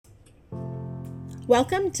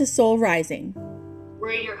Welcome to Soul Rising.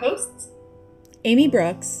 We're your hosts, Amy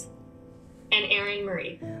Brooks. and Erin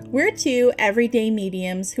Murray. We're two everyday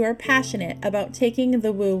mediums who are passionate about taking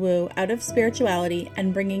the woo-woo out of spirituality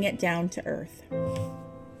and bringing it down to earth.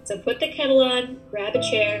 So put the kettle on, grab a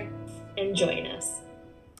chair, and join us.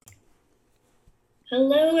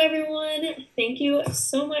 Hello, everyone. Thank you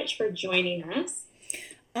so much for joining us.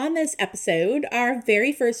 On this episode, our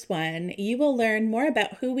very first one, you will learn more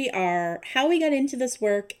about who we are, how we got into this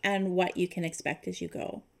work, and what you can expect as you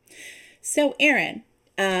go. So, Erin,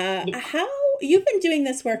 how you've been doing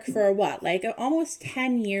this work for what, like almost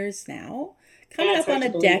 10 years now, coming Yeah, up on it's hard a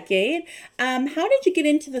to believe. decade. How did you get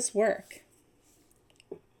into this work?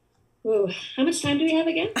 Ooh, how much time do we have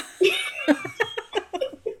again?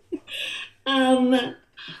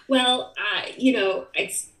 Well,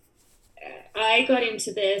 I got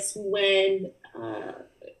into this when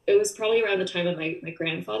it was probably around the time of my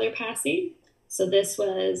grandfather passing. So this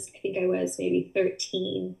was, I think I was maybe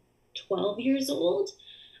 13, 12 years old.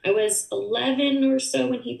 I was 11 or so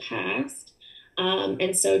when he passed.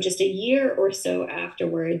 And so just a year or so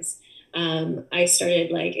afterwards, I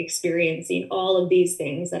started like experiencing all of these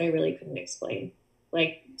things that I really couldn't explain,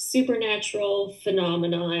 like supernatural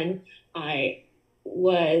phenomenon. I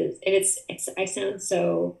and I sound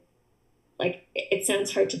so like it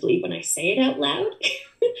sounds hard to believe when I say it out loud,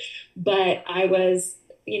 but I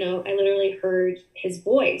literally heard his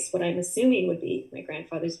voice, what I'm assuming would be my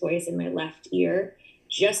grandfather's voice in my left ear,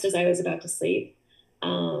 just as I was about to sleep,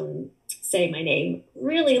 say my name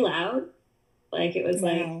really loud. Like it was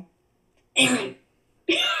like, Wow. Erin.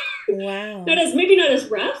 Wow. Maybe not as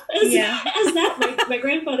rough as, Yeah. as that. My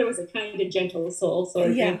grandfather was a kind and gentle soul,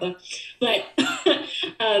 sorry, Yeah. grandpa. But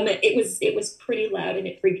it was pretty loud and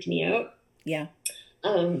it freaked me out. Yeah.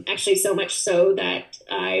 Actually, so much so that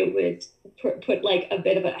I would put like I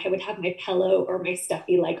would have my pillow or my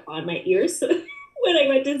stuffy like on my ears when I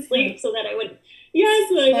went to sleep, so that I wouldn't, yeah,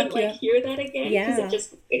 so that I wouldn't like hear that again,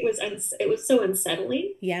 because Yeah. it was so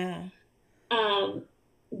unsettling. Yeah.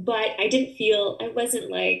 But I wasn't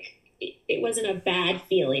like, it wasn't a bad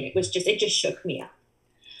feeling. It just shook me up.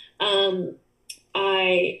 Um,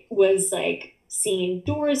 I was like seeing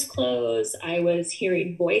doors close. I was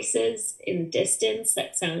hearing voices in the distance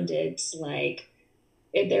that sounded like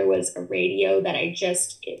if there was a radio that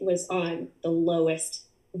it was on the lowest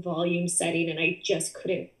volume setting and I just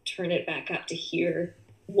couldn't turn it back up to hear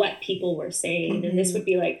what people were saying. Mm-hmm. And this would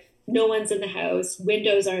be like, no one's in the house,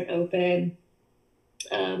 windows aren't open,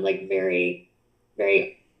 like very,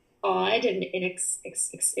 very odd and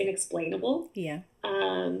inexplainable. Yeah.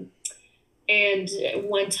 And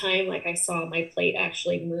one time, like I saw my plate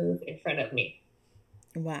actually move in front of me.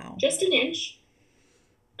 Wow. Just an inch.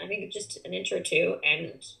 I think just an inch or two,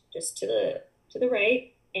 and just to the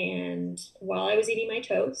right. And while I was eating my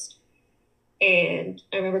toast, and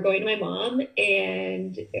I remember going to my mom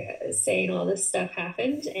and saying all this stuff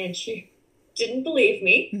happened, and she didn't believe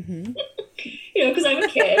me. Mm-hmm. Because I'm a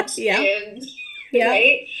kid. Yeah. And Yeah.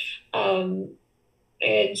 right. And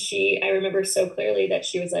I remember so clearly that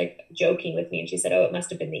she was like joking with me, and she said, "Oh, it must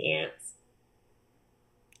have been the ants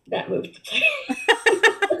that moved the plate."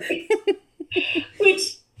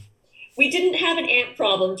 Which, we didn't have an ant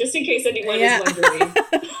problem, just in case anyone was wondering.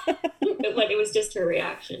 But it was just her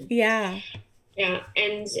reaction. Yeah. Yeah.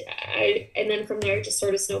 And then from there, it just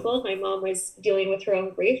sort of snowballed. My mom was dealing with her own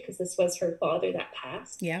grief because this was her father that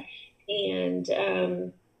passed. Yeah. And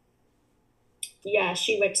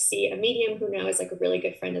she went to see a medium who now is like a really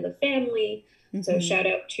good friend of the family. Mm-hmm. So shout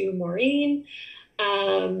out to Maureen.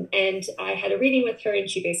 And I had a reading with her, and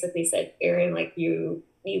she basically said, "Erin, like you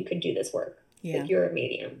could do this work. Yeah. Like, you're a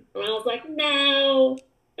medium." And I was like, "No,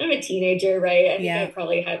 I'm a teenager, right?" I think I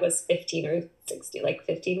probably was 15 or 16, like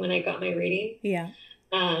 15 when I got my reading. Yeah.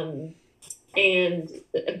 But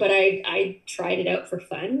I tried it out for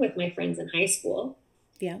fun with my friends in high school.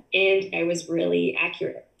 Yeah. And I was really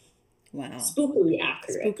accurate. Wow. Spookily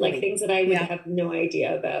accurate. Like things that I would have no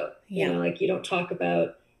idea about. Yeah. Like you wouldn't talk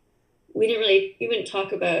about,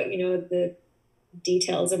 the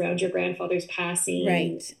details around your grandfather's passing.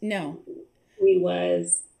 Right. No.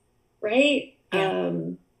 Right. Yeah.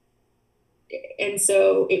 And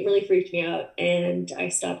so it really freaked me out, and I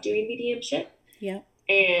stopped doing mediumship. Yeah.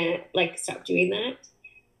 And like stopped doing that.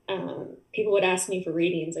 People would ask me for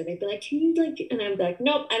readings, or they'd be like, "Can you like," and I'd be like,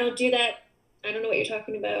 "Nope, I don't do that. I don't know what you're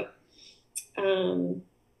talking about." And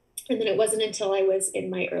then it wasn't until I was in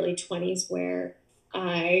my early 20s where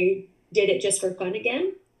I did it just for fun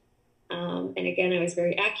again. And again, I was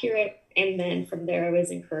very accurate. And then from there, I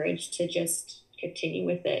was encouraged to just continue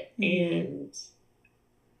with it. Mm-hmm. And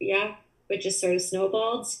but just sort of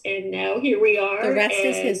snowballed. And now here we The are, rest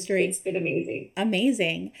is and history. it's been amazing.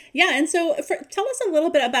 Amazing. Yeah. And so tell us a little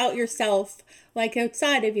bit about yourself, like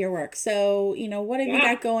outside of your work. So, what have you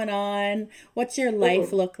Yeah. got going on? What's your life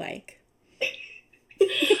Oh. look like?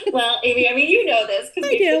 Well, Amy, I mean, you know this because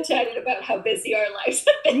I we've been do. chatting about how busy our lives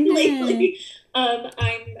have been Mm-hmm. lately.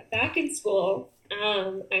 I'm back in school.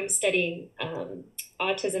 I'm studying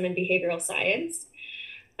autism and behavioral science,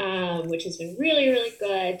 which has been really, really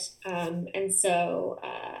good. And so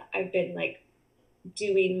I've been like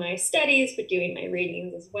doing my studies, but doing my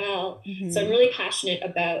readings as well. So I'm Mm-hmm. really passionate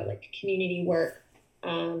about like community work,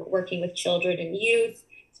 working with children and youth,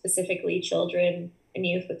 specifically children and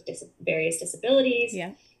youth with various disabilities.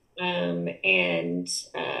 Yeah. And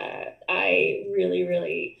I really,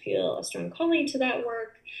 really feel a strong calling to that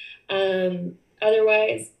work.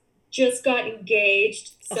 Otherwise, just got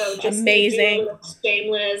engaged, so Oh, just gonna do a amazing. little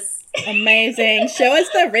shameless, Amazing. Show us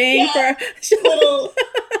the ring yeah, for little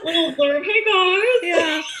little blurb. Hey yeah.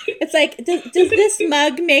 guys. It's like, does this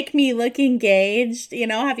mug make me look engaged?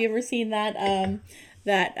 Have you ever seen that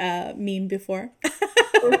meme before?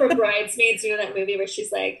 Or from Bridesmaids, you know that movie where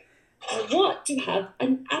she's like, I want to have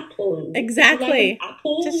an apple. Would you like an Exactly.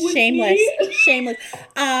 apple Just with me? shameless. Shameless.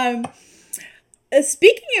 Um,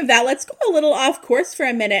 Speaking of that, let's go a little off course for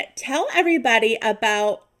a minute. Tell everybody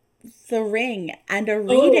about The Ring and a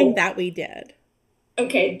reading Oh, that we did.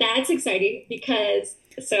 okay, that's exciting because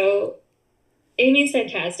so Amy's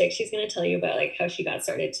fantastic. She's going to tell you about like how she got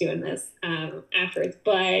started too in this afterwards.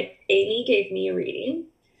 But Amy gave me a reading.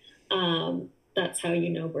 That's how you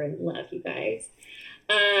know we're in love, you guys.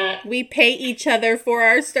 Uh, We pay each other for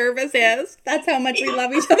our services. That's how much we yeah,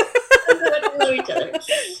 love each other. that's how much we love each other.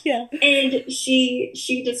 Yeah. And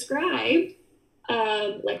she described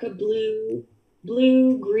like a blue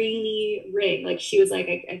greeny ring. Like she was like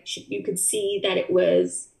you could see that it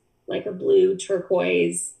was like a blue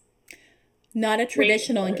turquoise Not a ring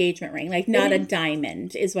traditional color. engagement ring, like not a Mm-hmm.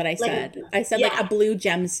 diamond, is what I Like a said. I said like a yeah, blue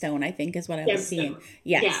gemstone, I think is what I was seeing. gemstone.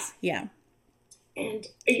 Yeah. Yes. Yeah. And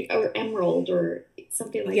or emerald or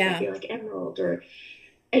something like that. Yeah. You're like emerald or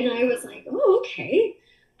and I was like, oh, okay,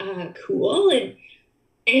 cool. And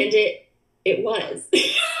it was. And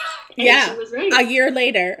she Yeah. was A right. year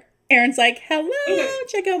later, Aaron's like, Okay. hello,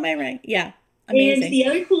 check out my ring. Yeah. And Amazing. the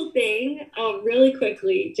other cool thing, I'll really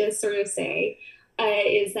quickly just sort of say,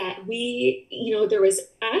 is that there was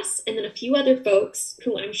us and then a few other folks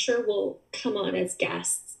who I'm sure will come on as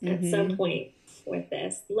guests at some Mm-hmm. point with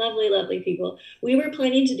this. Lovely, lovely people. We were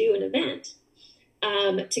planning to do an event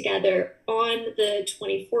together on the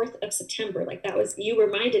 24th of September. Like that was, you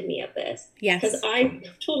reminded me of this because Yes. I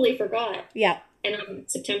totally forgot. Yeah. And on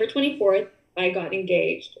September 24th, I got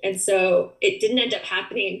engaged. And so it didn't end up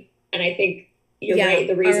happening. And I think you're Yeah. right.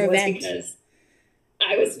 The Our reason was event. because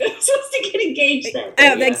I was supposed to get engaged then.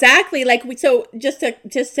 But yeah. Exactly. Like so just to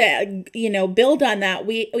build on that,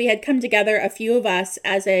 we had come together, a few of us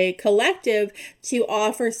as a collective, to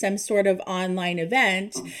offer some sort of online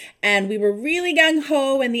event, and we were really gung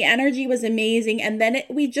ho and the energy was amazing, and then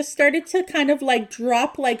we just started to kind of like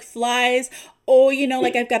drop like flies. Oh,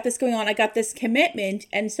 like I've got this going on, I got this commitment,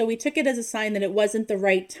 and so we took it as a sign that it wasn't the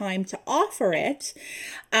right time to offer it.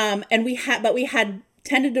 And we had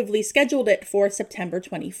tentatively scheduled it for September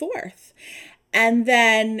 24th. And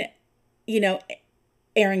then, you know,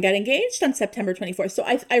 Aaron got engaged on September 24th. So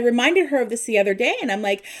I reminded her of this the other day, and I'm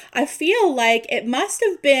like, I feel like it must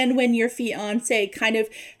have been when your fiance kind of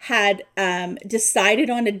had decided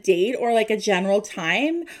on a date or like a general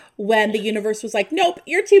time when the universe was like, nope,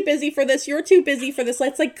 you're too busy for this. You're too busy for this.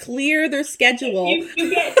 Let's like clear their schedule.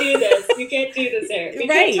 You can't do this. You can't do this, Eric. We can't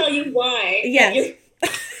Right. tell you why, but Yes. you're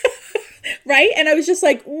Right. And I was just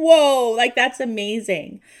like, whoa, like that's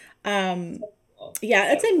amazing. Um, yeah,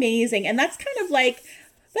 that's so amazing. And that's kind of like,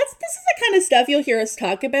 this is the kind of stuff you'll hear us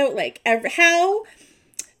talk about, like how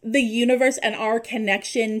the universe and our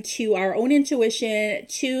connection to our own intuition,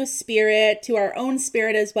 to spirit, to our own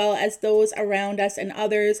spirit, as well as those around us and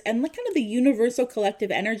others, and like kind of the universal collective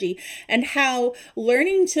energy, and how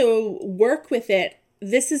learning to work with it.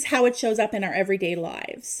 This is how it shows up in our everyday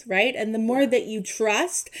lives, right? And the more yeah, that you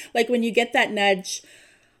trust, like when you get that nudge,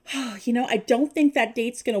 oh, I don't think that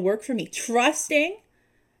date's going to work for me. Trusting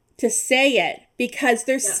to say it because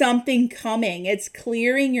there's yeah, something coming. It's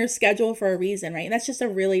clearing your schedule for a reason, right? And that's just a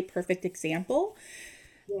really perfect example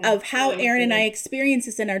yeah. of No, how I Aaron and I agree. experience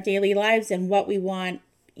this in our daily lives and what we want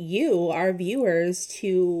you, our viewers,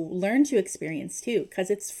 to learn to experience too, because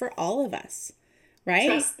it's for all of us, right?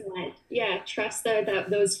 Trust that. Yeah, trust that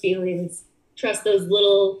those feelings. Trust those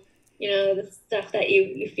little the stuff that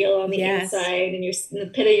you feel on the Yes. inside and in the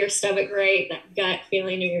pit of your stomach, right? That gut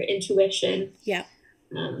feeling or your intuition. Yeah.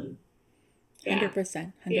 Um, yeah,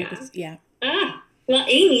 100%. yeah. 100%. Yeah. Well,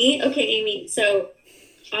 Amy. Okay, Amy. So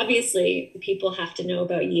obviously, people have to know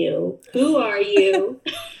about you. Who are you?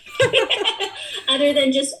 Other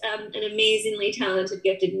than just an amazingly talented,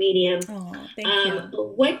 gifted medium. Oh, thank you.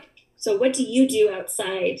 But what do you do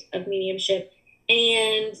outside of mediumship?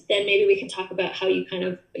 And then maybe we can talk about how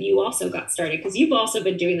you also got started because you've also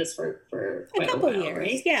been doing this for A quite a couple while, years.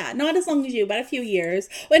 right? Yeah. Not as long as you, but a few years.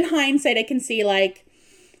 In hindsight, I can see like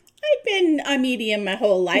I've been a medium my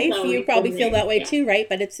whole You've life. You always probably been feel there. that way Yeah. too, right?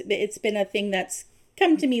 But it's been a thing that's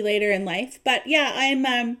come to me later in life. But yeah, I'm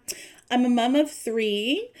a mom of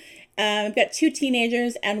three. I've got two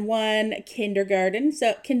teenagers and one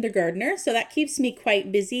kindergartner, so that keeps me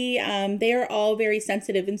quite busy. They are all very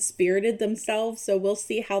sensitive and spirited themselves, so we'll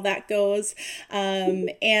see how that goes.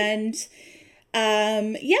 And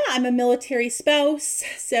yeah, I'm a military spouse,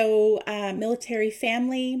 so military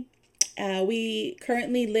family. We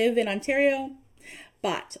currently live in Ontario,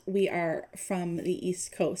 but we are from the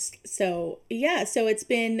East Coast. So, yeah, so it's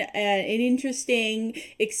been an interesting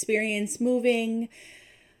experience moving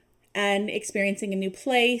and experiencing a new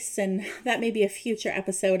place. And that may be a future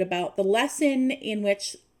episode about the lesson in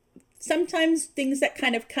which sometimes things that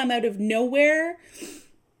kind of come out of nowhere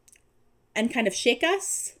and kind of shake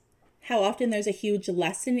us, how often there's a huge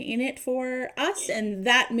lesson in it for us. And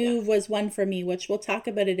that Yeah. move was one for me, which we'll talk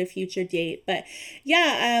about at a future date. But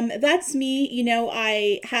yeah, that's me.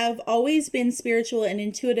 I have always been spiritual and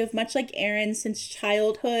intuitive, much like Erin, since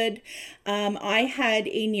childhood. I had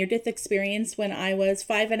a near death experience when I was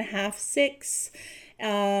 5.5, 6,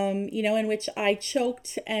 in which I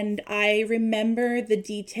choked. And I remember the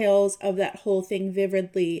details of that whole thing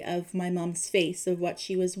vividly, of my mom's face, of what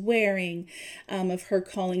she was wearing, of her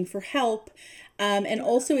calling for help. And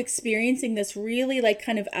also experiencing this really like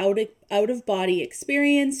kind of out of body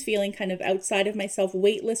experience, feeling kind of outside of myself,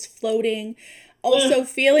 weightless, floating, also Ugh,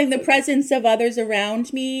 feeling that's the so good. presence of others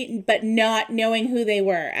around me, but not knowing who they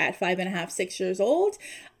were at 5.5, 6 years old.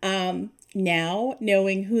 Now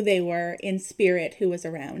knowing who they were in spirit, who was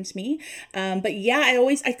around me. But yeah,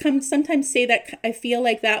 I come sometimes say that I feel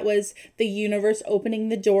like that was the universe opening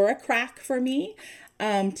the door a crack for me,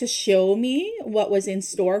 to show me what was in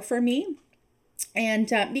store for me. And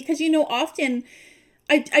because, often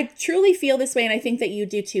I truly feel this way, and I think that you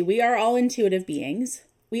do too. We are all intuitive beings.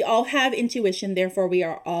 We all have intuition, therefore, we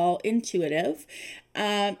are all intuitive.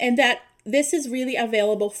 And that this is really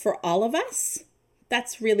available for all of us.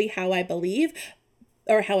 That's really how I believe,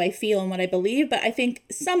 or how I feel and what I believe. But I think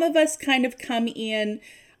some of us kind of come in.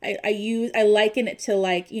 I liken it to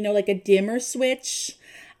like, like a dimmer switch,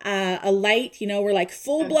 a light. We're like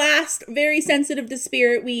full Yeah. blast, very sensitive to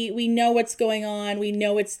spirit. We know what's going on, we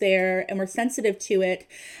know it's there, and we're sensitive to it.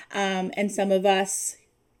 And some of us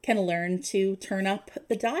can learn to turn up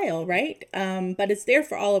the dial, right? But it's there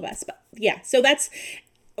for all of us. But yeah, so that's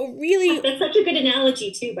really, That's such a good analogy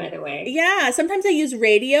too, by the way. yeah. Sometimes I use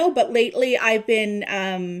radio, but lately I've been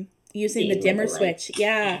using the Seeing like a dimmer light. switch.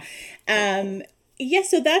 Yeah. Yeah. Yeah. Um, yeah,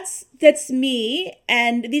 so that's me,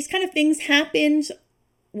 and these kind of things happened.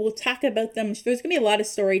 We'll talk about them. There's going to be a lot of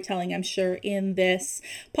storytelling, I'm sure, in this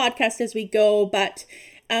podcast as we go, but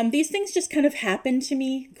these things just kind of happen to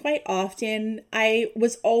me quite often. I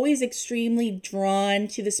was always extremely drawn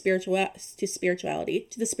to spirituality,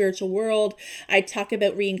 to the spiritual world. I talk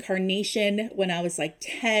about reincarnation when I was like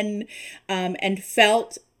 10, and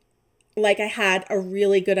felt like I had a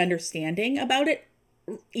really good understanding about it,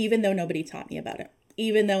 even though nobody taught me about it,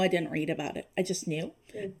 even though I didn't read about it. I just knew.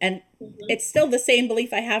 And Mm-hmm. it's still the same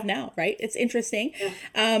belief I have now, right? It's interesting.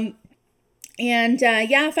 Yeah. And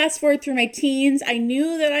yeah, fast forward through my teens, I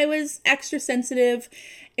knew that I was extra sensitive.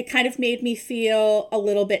 It kind of made me feel a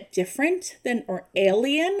little bit different than, or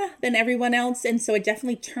alien than everyone else. And so I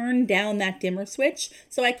definitely turned down that dimmer switch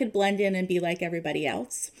so I could blend in and be like everybody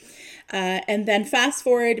else. And then fast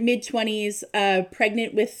forward mid 20s,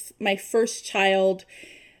 pregnant with my first child.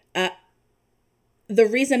 The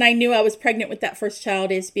reason I knew I was pregnant with that first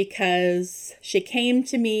child is because she came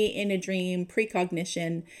to me in a dream,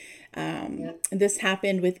 precognition. Yeah. This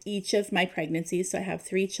happened with each of my pregnancies. So I have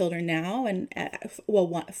 3 children now, and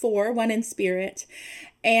four, one in spirit.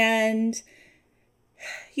 And,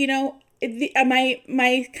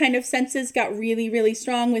 my kind of senses got really, really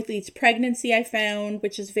strong with each pregnancy I found,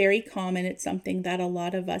 which is very common. It's something that a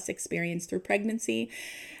lot of us experience through pregnancy.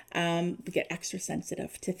 We get extra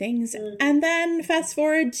sensitive to things. Mm. And then fast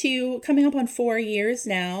forward to coming up on 4 years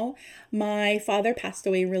now, my father passed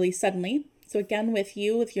away really suddenly. So again, with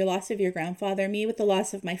you, with your loss of your grandfather, me with the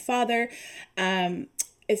loss of my father,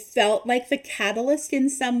 it felt like the catalyst in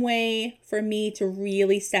some way for me to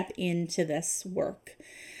really step into this work.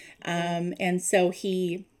 And so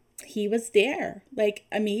he was there like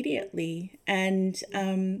immediately, and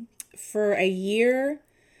for a year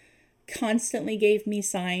constantly gave me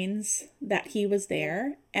signs that he was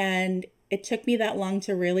there. And it took me that long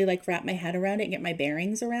to really like wrap my head around it and get my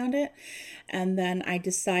bearings around it. And then I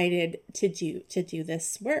decided to do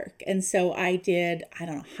this work. And so I did, I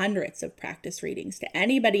don't know, hundreds of practice readings to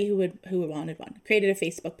anybody who wanted one. Created a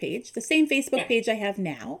Facebook page, the same Facebook page I have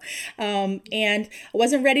now. And I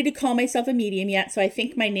wasn't ready to call myself a medium yet. So I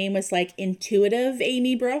think my name was like Intuitive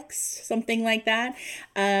Amy Brooks, something like that.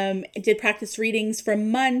 I did practice readings for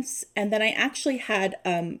months. And then I actually had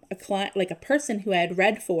a client, like a person who I had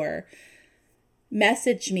read for,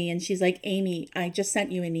 message me, and she's like, Amy, I just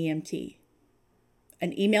sent you an EMT,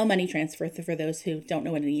 an email money transfer, for those who don't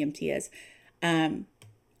know what an EMT is.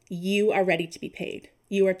 You are ready to be paid.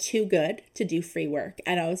 You are too good to do free work.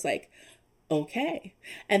 And I was like, okay.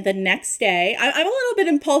 And the next day, I'm a little bit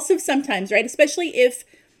impulsive sometimes, right? Especially if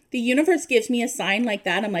the universe gives me a sign like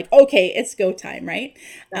that, I'm like, okay, it's go time, right?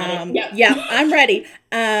 Yeah, I'm ready.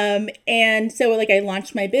 And so like I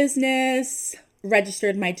launched my business,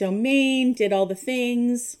 registered my domain, did all the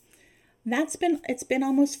things. It's been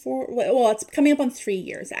almost it's coming up on 3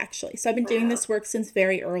 years actually. So I've been doing this work since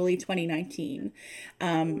very early 2019,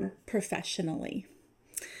 professionally.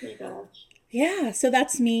 Oh my gosh. Yeah, so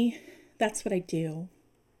that's me. That's what I do.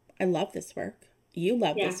 I love this work. You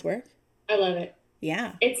love this work. I love it.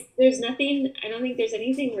 Yeah. There's nothing, I don't think there's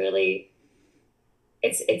anything really,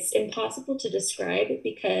 it's impossible to describe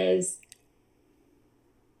because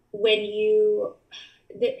when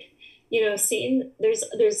seeing,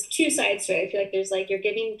 there's two sides to it. I feel like there's like, you're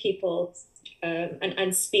giving people an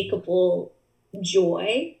unspeakable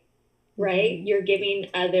joy, right? You're giving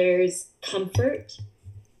others comfort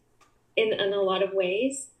in a lot of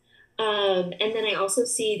ways. And then I also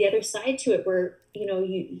see the other side to it where,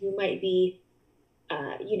 you might be,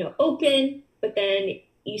 open, but then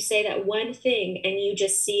you say that one thing and you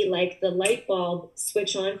just see like the light bulb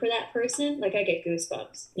switch on for that person. Like I get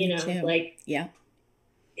goosebumps, like, yeah,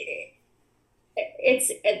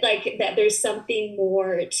 it's like that. There's something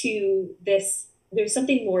more to this. There's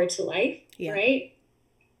something more to life, right?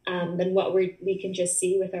 Than what we can just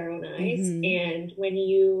see with our own eyes. And when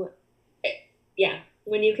you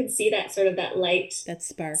can see that sort of that light, that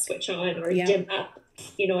spark switch on or dim up,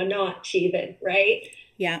 a notch even, right?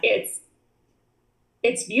 Yeah.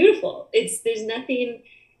 It's beautiful. There's nothing,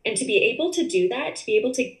 and to be able to do that, to be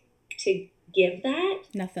able to give that,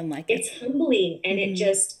 nothing like it's humbling. And it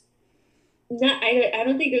just, I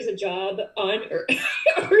don't think there's a job on earth,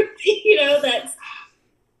 that's,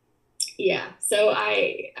 so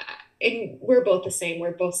and we're both the same.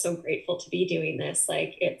 We're both so grateful to be doing this.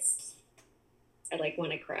 Like I like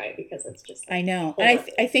want to cry because it's just, I know. And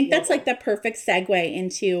I think that's like the perfect segue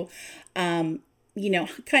into, kind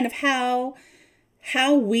of how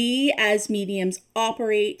we as mediums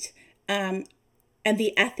operate, and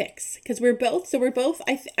the ethics, because we're both,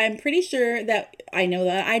 I'm pretty sure that I know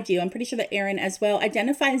that I do. I'm pretty sure that Erin as well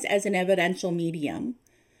identifies as an evidential medium.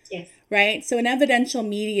 Yes. Right. So an evidential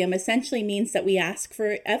medium essentially means that we ask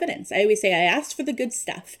for evidence. I always say I asked for the good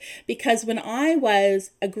stuff, because when I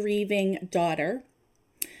was a grieving daughter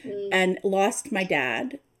and lost my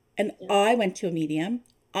dad and I went to a medium,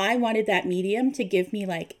 I wanted that medium to give me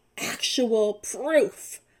like actual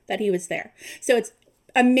proof that he was there. So it's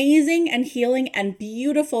amazing and healing and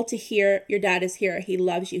beautiful to hear your dad is here. He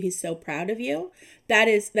loves you. He's so proud of you. That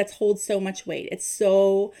holds so much weight. It's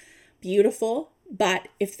so beautiful. But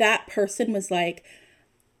if that person was like,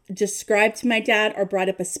 described my dad or brought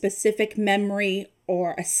up a specific memory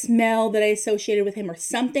or a smell that I associated with him or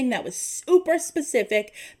something that was super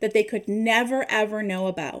specific that they could never, ever know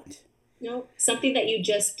about. No, something that you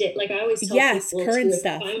just did. Like I always tell people, current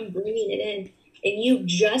stuff. If I'm bringing it in and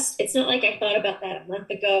it's not like I thought about that a month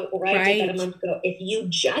ago or I did that a month ago. If you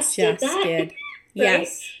just did that, right?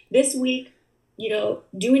 Yes. This week,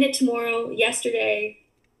 doing it tomorrow, yesterday,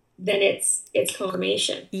 then it's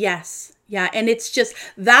confirmation. Yes. Yeah. And it's just,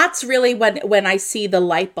 that's really when I see the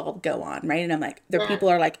light bulb go on, right? And I'm like, people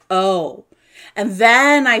are like, oh, and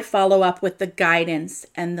then I follow up with the guidance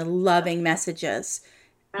and the loving messages,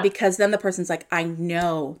 because then the person's like, I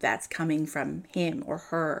know that's coming from him or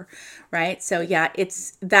her. Right. So yeah,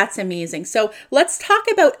 that's amazing. So let's talk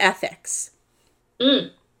about ethics.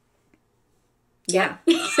 Yeah.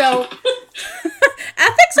 So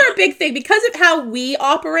ethics are a big thing because of how we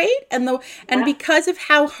operate and because of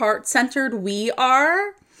how heart-centered we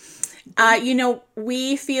are.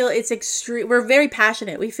 We feel it's extreme. We're very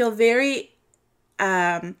passionate. We feel very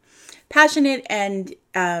passionate and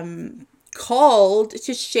called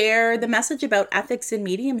to share the message about ethics and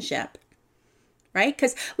mediumship, right?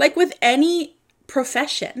 Because, like with any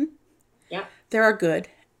profession, Yeah. there are good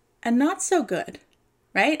and not so good,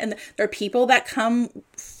 right? And there are people that come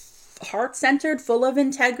heart-centered, full of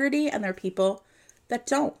integrity, and there are people that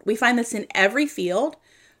don't. We find this in every field.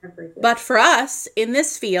 But for us, in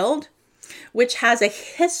this field, which has a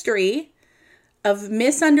history of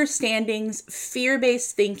misunderstandings,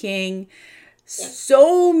 fear-based thinking,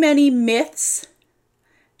 so many myths,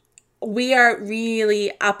 we are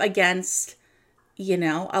really up against,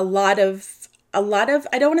 a lot of, I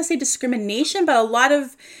don't want to say discrimination, but a lot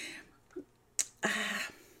of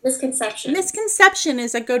Misconception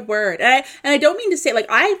is a good word. And I don't mean to say, like,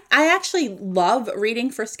 I actually love reading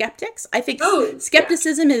for skeptics. I think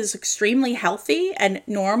skepticism is extremely healthy and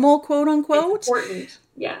normal, quote unquote. Important.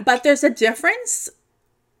 Yeah. But there's a difference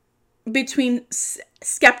between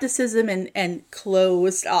skepticism and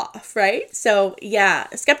closed off, right? So yeah,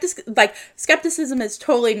 skepticism is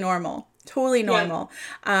totally normal. Totally normal.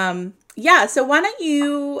 Yeah. So why don't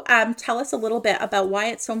you tell us a little bit about why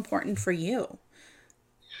it's so important for you?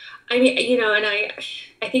 I mean, and I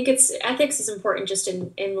think ethics is important just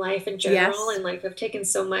in life in general. Yes. And like, I've taken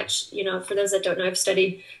so much, for those that don't know, I've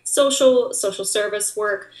studied social service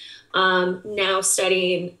work, now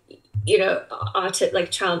studying,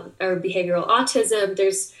 like child or behavioral autism.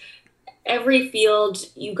 There's every field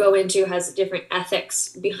you go into has different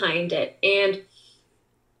ethics behind it. And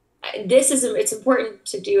it's important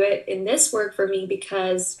to do it in this work for me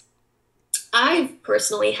because I've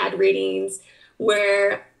personally had readings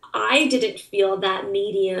where I didn't feel that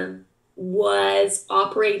medium was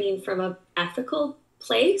operating from an ethical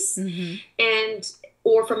place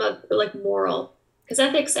or from a moral, because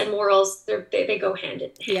ethics and morals, they go hand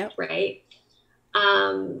in hand, right?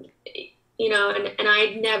 And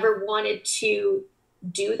I never wanted to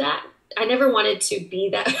do that. I never wanted to be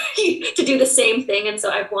that, to do the same thing. And so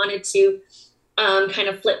I wanted to kind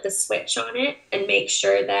of flip the switch on it and make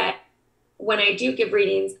sure that when I do give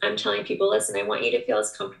readings, I'm telling people, listen, I want you to feel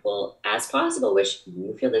as comfortable as possible, which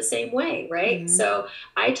you feel the same way, right? So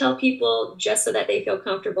I tell people, just so that they feel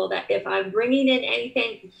comfortable, that if I'm bringing in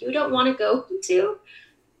anything you don't want to go to,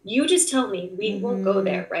 you just tell me. We won't go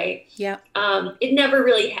there, right? Yeah. It never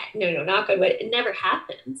really, no, not good, but it never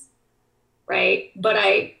happens, right? But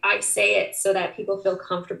I say it so that people feel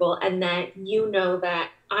comfortable and that that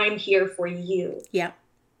I'm here for you. Yeah.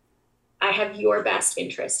 I have your best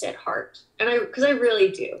interest at heart. And because I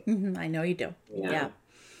really do. I know you do. Yeah.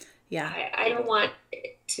 I don't want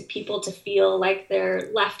people to feel like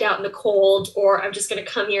they're left out in the cold, or I'm just going to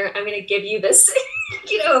come here. I'm going to give you this,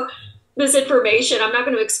 this information. I'm not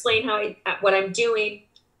going to explain what I'm doing.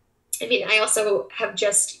 I mean, I also have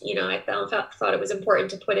just, I thought it was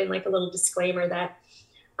important to put in like a little disclaimer that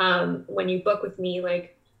when you book with me,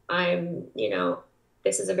 like I'm,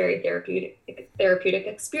 this is a very therapeutic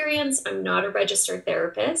experience. I'm not a registered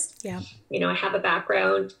therapist. Yeah. I have a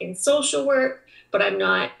background in social work, but I'm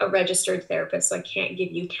not a registered therapist. So I can't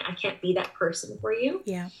be that person for you.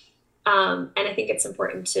 Yeah. And I think it's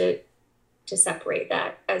important to separate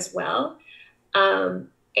that as well.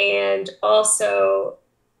 And also,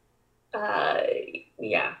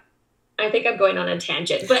 I think I'm going on a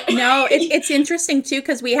tangent, but no, it's interesting too,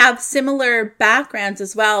 because we have similar backgrounds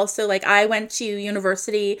as well. So like I went to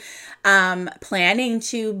university planning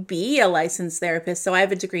to be a licensed therapist. So I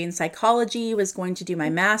have a degree in psychology, was going to do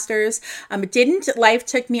my master's. Life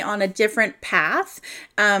took me on a different path.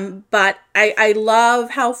 But I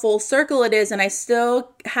love how full circle it is. And I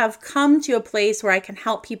still have come to a place where I can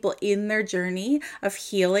help people in their journey of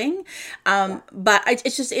healing. But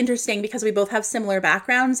it's just interesting because we both have similar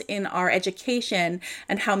backgrounds in our education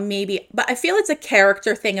and how but I feel it's a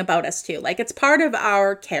character thing about us too. Like it's part of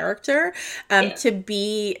our character to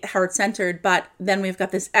be heart-centered, but then we've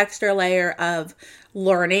got this extra layer of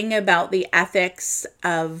learning about the ethics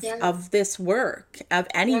of this work, of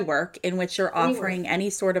any work in which you're offering any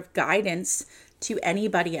sort of guidance to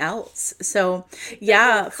anybody else. So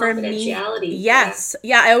for me, yes.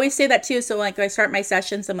 Yeah. I always say that too. So like when I start my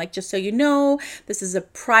sessions, I'm like, just so you know, this is a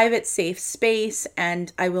private, safe space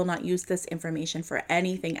and I will not use this information for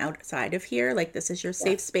anything outside of here. Like this is your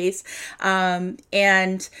safe space. Like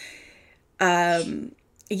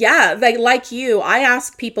you, I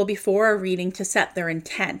ask people before a reading to set their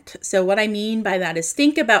intent. So what I mean by that is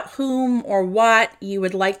think about whom or what you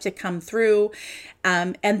would like to come through.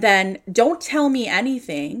 And then don't tell me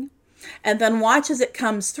anything. And then watch as it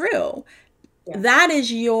comes through. that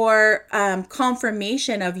is your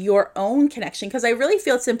confirmation of your own connection. Because I really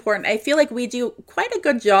feel it's important. I feel like we do quite a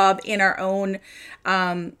good job in our own,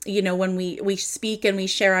 when we speak and we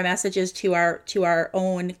share our messages to our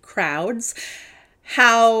own crowds,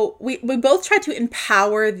 how we both try to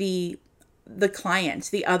empower the client,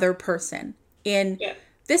 the other person in. Yeah.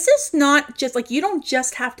 This is not just like, you don't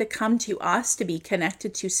just have to come to us to be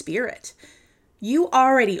connected to spirit. You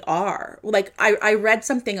already are. Like I read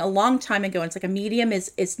something a long time ago, and it's like a medium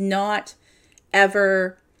is not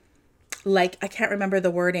ever, like, I can't remember the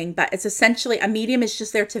wording, but it's essentially a medium is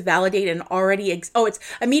just there to validate an already it's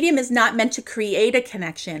a medium is not meant to create a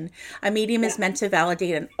connection. A medium is meant to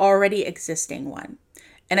validate an already existing one.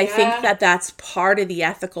 And I think that that's part of the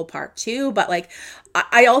ethical part too. But like,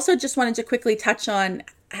 I also just wanted to quickly touch on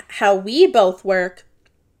how we both work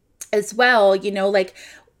as well. Like,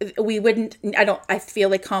 we wouldn't, I feel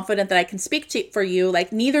like confident that I can speak for you.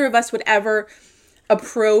 Like, neither of us would ever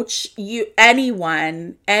approach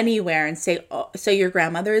anyone anywhere and say, oh, so your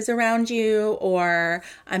grandmother is around you, or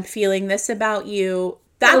I'm feeling this about you.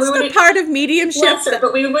 That's the part of mediumship. Yes, sir,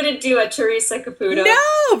 but we wouldn't do a Teresa Caputo.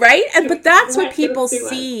 No, right? But that's what people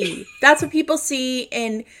see. That's what people see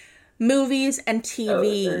in movies and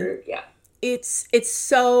TV. Yeah. It's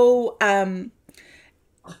so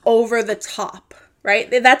over the top, right?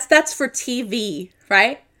 That's for TV,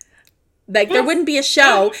 right? Like, there wouldn't be a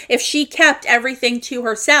show if she kept everything to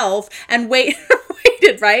herself and waited,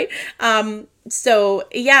 right? So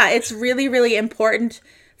yeah, it's really, really important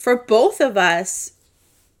for both of us.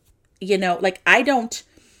 Like, I don't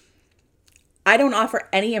offer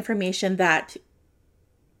any information that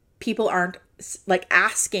people aren't like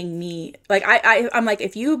asking me. Like, I'm like,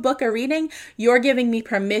 if you book a reading, you're giving me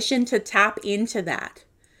permission to tap into that.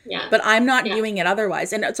 Yeah. But I'm not doing it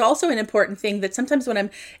otherwise. And it's also an important thing that sometimes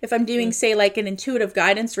if I'm doing, say, like an intuitive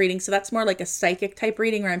guidance reading, so that's more like a psychic type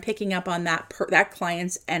reading where I'm picking up on that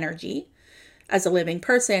client's energy as a living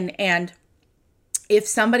person. And if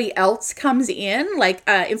somebody else comes in, like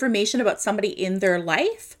information about somebody in their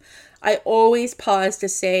life, I always pause to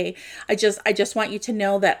say, I just want you to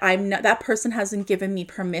know that that person hasn't given me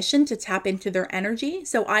permission to tap into their energy.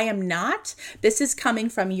 So I am not. This is coming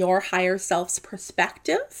from your higher self's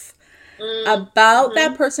perspective about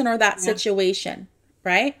that person or that situation,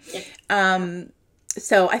 right? Yeah.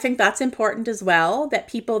 So I think that's important as well, that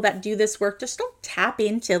people that do this work just don't tap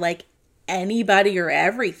into like anybody or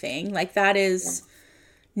everything. Like, that is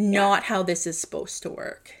not how this is supposed to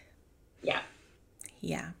work. Yeah.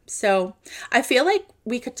 Yeah. So I feel like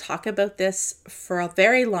we could talk about this for a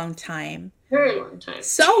very long time. Very long time.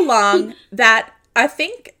 So long that I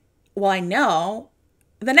think, well, I know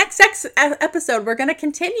the next episode, we're going to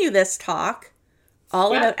continue this talk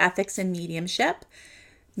all about ethics and mediumship.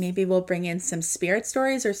 Maybe we'll bring in some spirit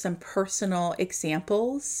stories or some personal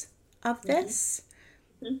examples of this.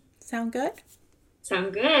 Mm-hmm. Sound good?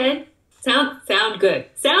 Sound good. Sound good.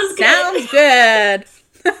 Sounds good.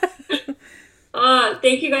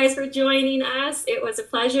 Thank you guys for joining us. It was a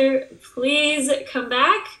pleasure. Please come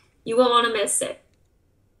back. You won't want to miss it.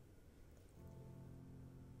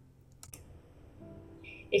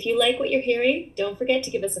 If you like what you're hearing, don't forget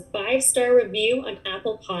to give us a 5-star review on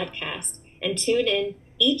Apple Podcast and tune in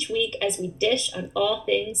each week as we dish on all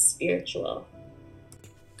things spiritual.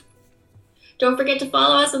 Don't forget to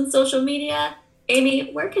follow us on social media.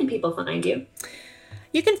 Amy, where can people find you?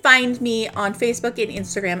 You can find me on Facebook and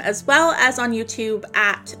Instagram, as well as on YouTube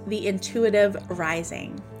at The Intuitive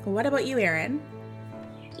Rising. What about you, Erin?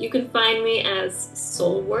 You can find me as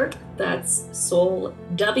Soul Work. That's Soul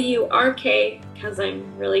WRK, because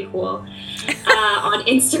I'm really cool. On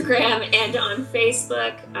Instagram and on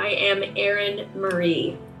Facebook, I am Erin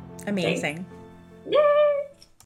Marie. Amazing. Yay!